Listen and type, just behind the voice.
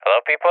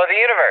Hello, people of the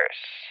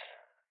universe.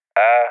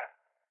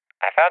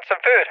 I found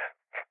some food.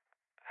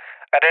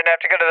 I didn't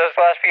have to go to those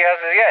last few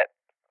houses yet,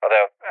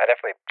 although I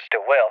definitely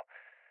still will.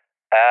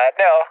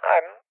 No,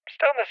 I'm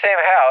still in the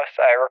same house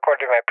I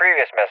recorded my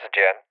previous message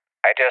in.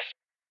 I just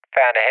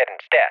found a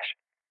hidden stash.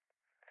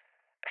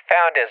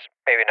 Found is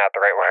maybe not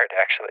the right word,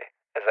 actually,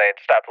 as I had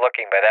stopped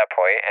looking by that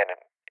point, and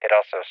it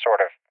also sort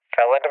of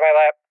fell into my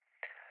lap.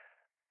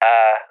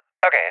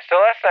 Okay, so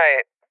last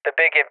night, the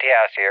big empty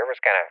house here was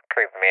kind of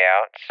creeping me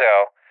out,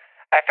 so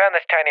I found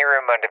this tiny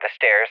room under the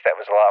stairs that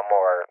was a lot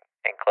more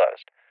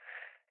enclosed.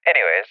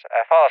 Anyways,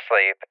 I fall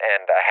asleep,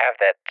 and I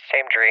have that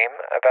same dream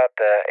about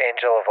the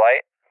angel of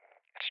light.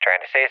 It's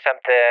trying to say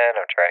something,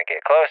 I'm trying to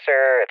get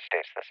closer, it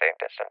stays the same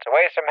distance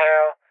away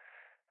somehow.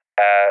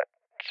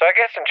 So I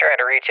guess I'm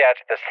trying to reach out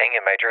to this thing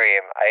in my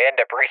dream. I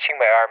end up reaching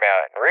my arm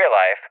out in real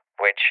life,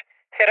 which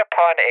hit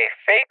upon a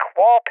fake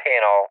wall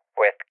panel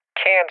with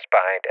cans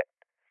behind it.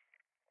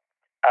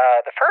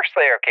 The first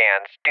layer of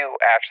cans do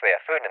actually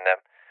have food in them,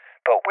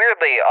 but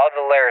weirdly, all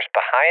the layers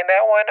behind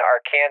that one are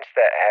cans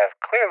that have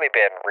clearly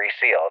been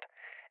resealed.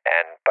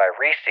 And by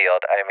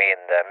resealed, I mean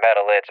the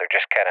metal lids are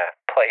just kind of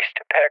placed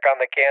back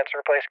on the cans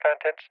to replace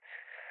contents.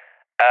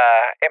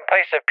 In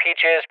place of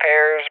peaches,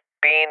 pears,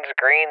 beans,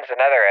 greens, and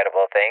other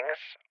edible things,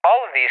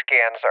 all of these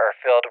cans are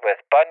filled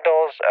with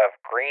bundles of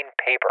green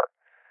paper.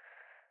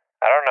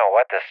 I don't know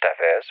what this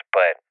stuff is,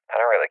 but I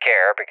don't really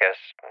care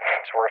because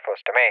it's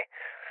worthless to me.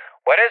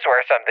 What is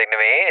worth something to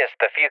me is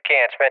the few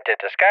cans meant to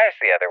disguise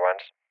the other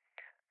ones.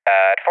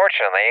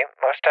 Unfortunately,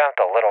 most have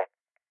the little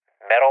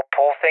metal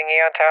pull thingy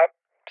on top,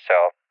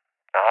 so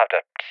I'll have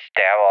to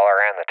stab all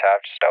around the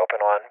top just to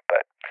open one,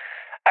 but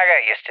I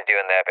got used to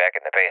doing that back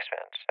in the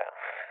basement, so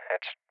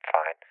it's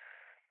fine.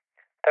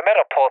 The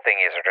metal pull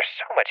thingies are just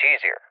so much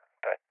easier,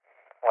 but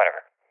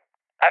whatever.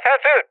 I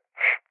found food!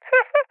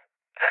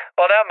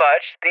 Well, not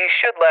much. These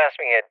should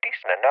last me a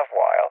decent enough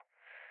while.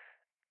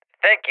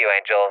 Thank you,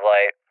 Angel of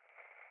Light.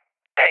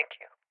 Thank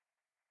you.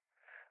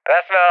 But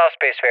that's not all,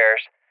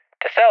 Spacefarers.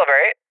 To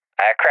celebrate,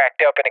 I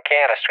cracked open a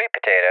can of sweet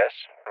potatoes,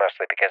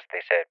 mostly because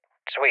they said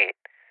sweet,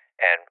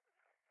 and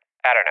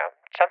I don't know,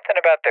 something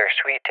about their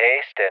sweet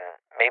taste and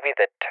maybe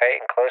the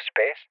tight and close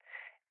space,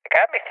 it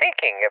got me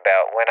thinking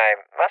about when I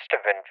must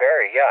have been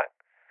very young.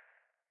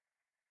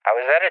 I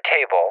was at a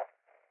table,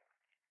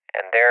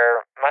 and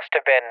there must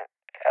have been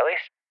at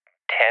least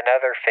 10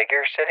 other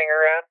figures sitting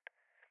around.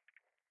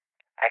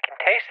 I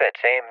can taste that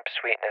same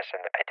sweetness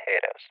in the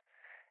potatoes.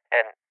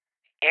 And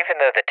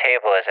even though the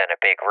table is in a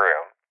big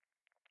room,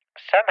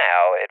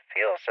 somehow it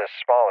feels as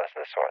small as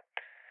this one.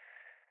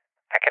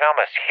 I can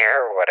almost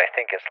hear what I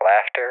think is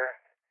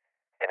laughter,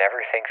 and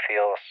everything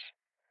feels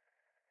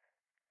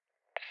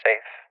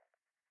safe.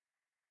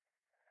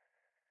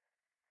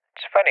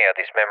 It's funny how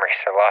these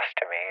memories are lost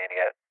to me, and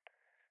yet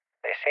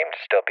they seem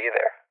to still be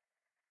there.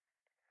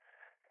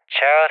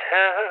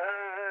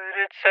 Childhood,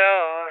 it's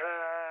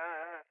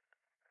over,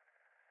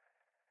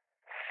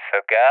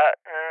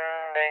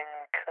 forgotten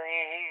and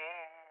clean.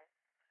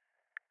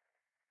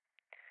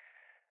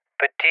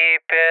 But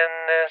deep in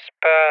this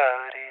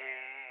body,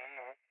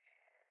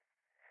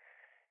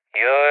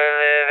 you're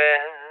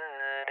living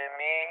in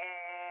me.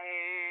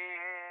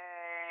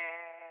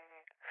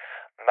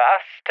 My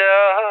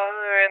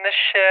star in the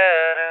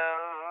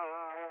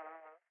shadows,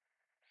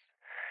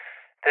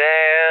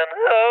 then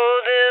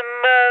holding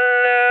my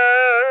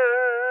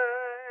love,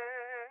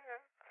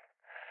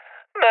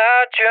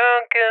 my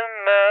junk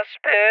and my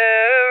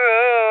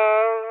sparrow,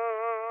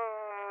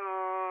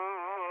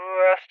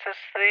 rest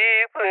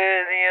asleep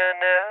with you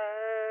now.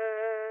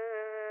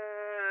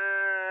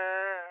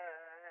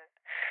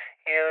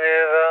 You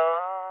live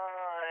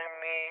on in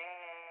me.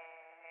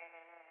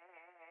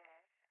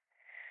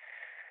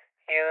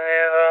 You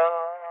live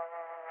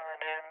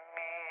on in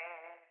me.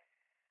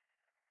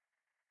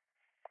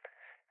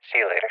 See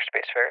you later,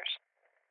 Spacefarers.